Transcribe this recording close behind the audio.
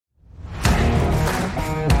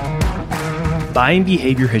Buying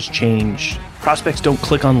behavior has changed. Prospects don't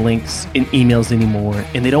click on links in emails anymore,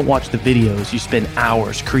 and they don't watch the videos you spend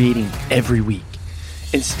hours creating every week.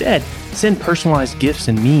 Instead, send personalized gifts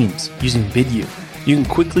and memes using Vidyou. You can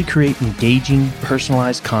quickly create engaging,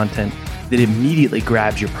 personalized content that immediately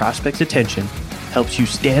grabs your prospect's attention, helps you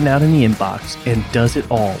stand out in the inbox, and does it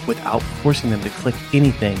all without forcing them to click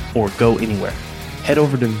anything or go anywhere. Head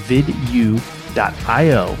over to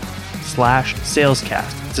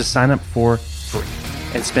vidyou.io/salescast to sign up for free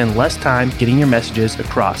and spend less time getting your messages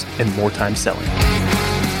across and more time selling.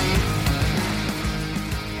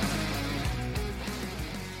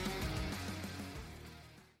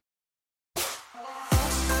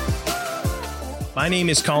 My name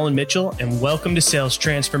is Colin Mitchell, and welcome to Sales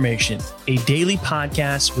Transformation, a daily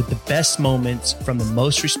podcast with the best moments from the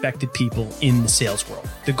most respected people in the sales world.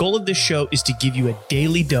 The goal of this show is to give you a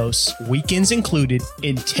daily dose, weekends included,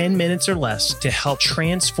 in 10 minutes or less to help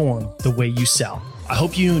transform the way you sell. I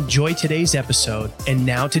hope you enjoy today's episode, and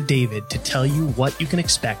now to David to tell you what you can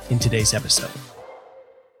expect in today's episode.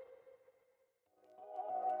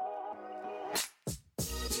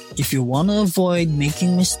 If you want to avoid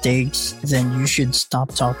making mistakes, then you should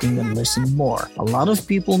stop talking and listen more. A lot of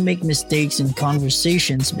people make mistakes in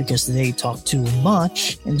conversations because they talk too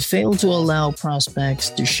much and fail to allow prospects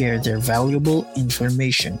to share their valuable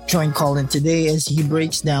information. Join Colin today as he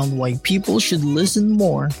breaks down why people should listen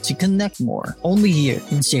more to connect more, only here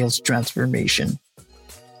in Sales Transformation.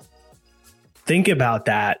 Think about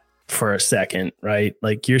that for a second, right?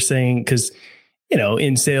 Like you're saying, because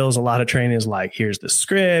in sales, a lot of training is like, here's the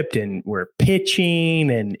script and we're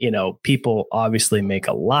pitching. And, people obviously make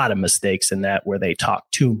a lot of mistakes in that where they talk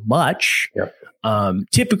too much. Yep.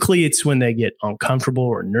 Typically, it's when they get uncomfortable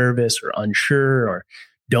or nervous or unsure or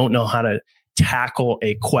don't know how to tackle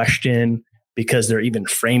a question because they're even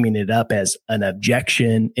framing it up as an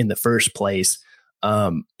objection in the first place.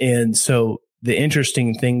 And so the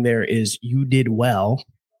interesting thing there is you did well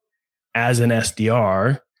as an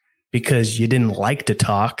SDR because you didn't like to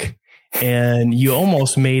talk and you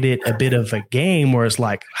almost made it a bit of a game where it's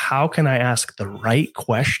like, how can I ask the right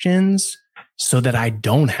questions so that I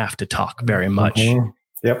don't have to talk very much? Mm-hmm.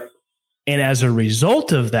 Yep. And as a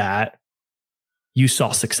result of that, you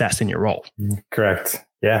saw success in your role. Correct.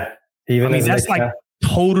 Yeah. That's like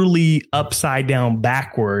totally upside down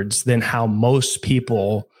backwards than how most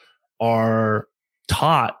people are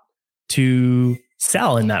taught to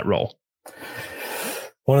sell in that role.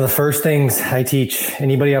 One of the first things I teach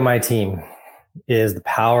anybody on my team is the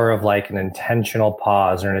power of like an intentional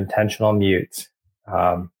pause or an intentional mute.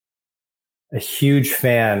 A huge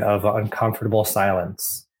fan of uncomfortable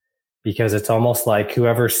silence because it's almost like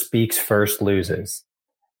whoever speaks first loses.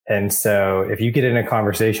 And so if you get in a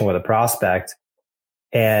conversation with a prospect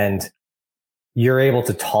and you're able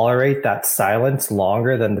to tolerate that silence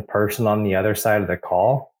longer than the person on the other side of the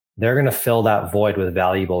call, they're going to fill that void with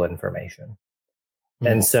valuable information.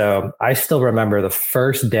 And so I still remember the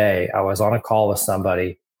first day I was on a call with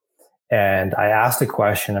somebody and I asked a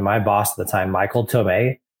question and my boss at the time, Michael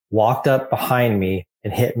Tomei, walked up behind me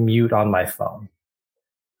and hit mute on my phone.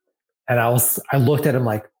 And I looked at him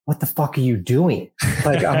like, what the fuck are you doing?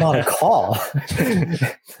 Like, I'm on a call.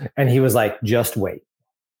 And he was like, just wait.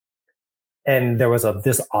 And there was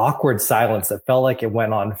this awkward silence that felt like it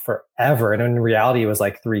went on forever. And in reality, it was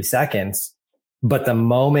like 3 seconds. But the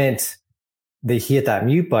moment he hit that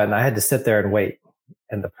mute button, I had to sit there and wait.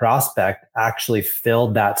 And the prospect actually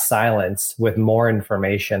filled that silence with more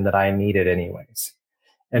information that I needed anyways.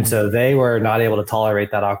 And so they were not able to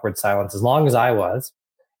tolerate that awkward silence as long as I was.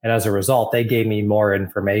 And as a result, they gave me more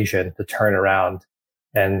information to turn around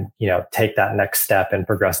and, take that next step in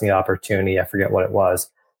progressing the opportunity. I forget what it was.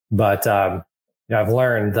 But, I've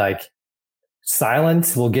learned like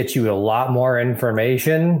silence will get you a lot more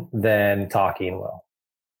information than talking will.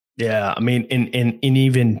 Yeah. I mean, and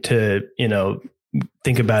even to,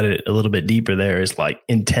 think about it a little bit deeper there is like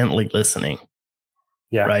intently listening.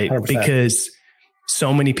 Yeah. Right. 100%. Because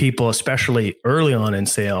so many people, especially early on in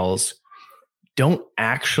sales, aren't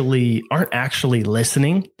actually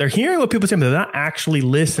listening. They're hearing what people say, but they're not actually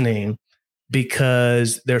listening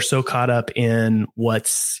because they're so caught up in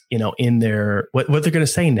what's, in their, what they're going to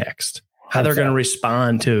say next, how they're going to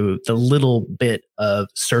respond to the little bit of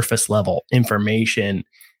surface level information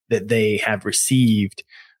that they have received.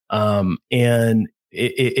 And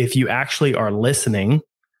if you actually are listening,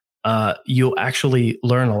 you'll actually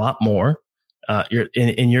learn a lot more. You're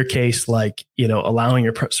in your case, like, allowing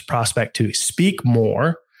your prospect to speak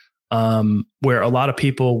more, where a lot of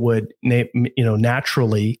people would,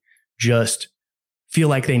 naturally just feel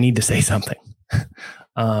like they need to say something,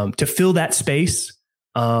 to fill that space.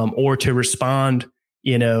 or to respond,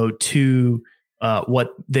 to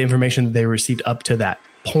what the information that they received up to that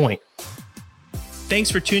point. Thanks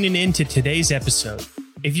for tuning in to today's episode.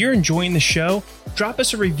 If you're enjoying the show, drop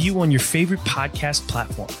us a review on your favorite podcast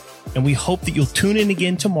platform. And we hope that you'll tune in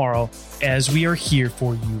again tomorrow as we are here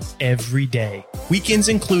for you every day, weekends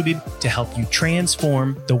included, to help you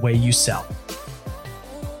transform the way you sell.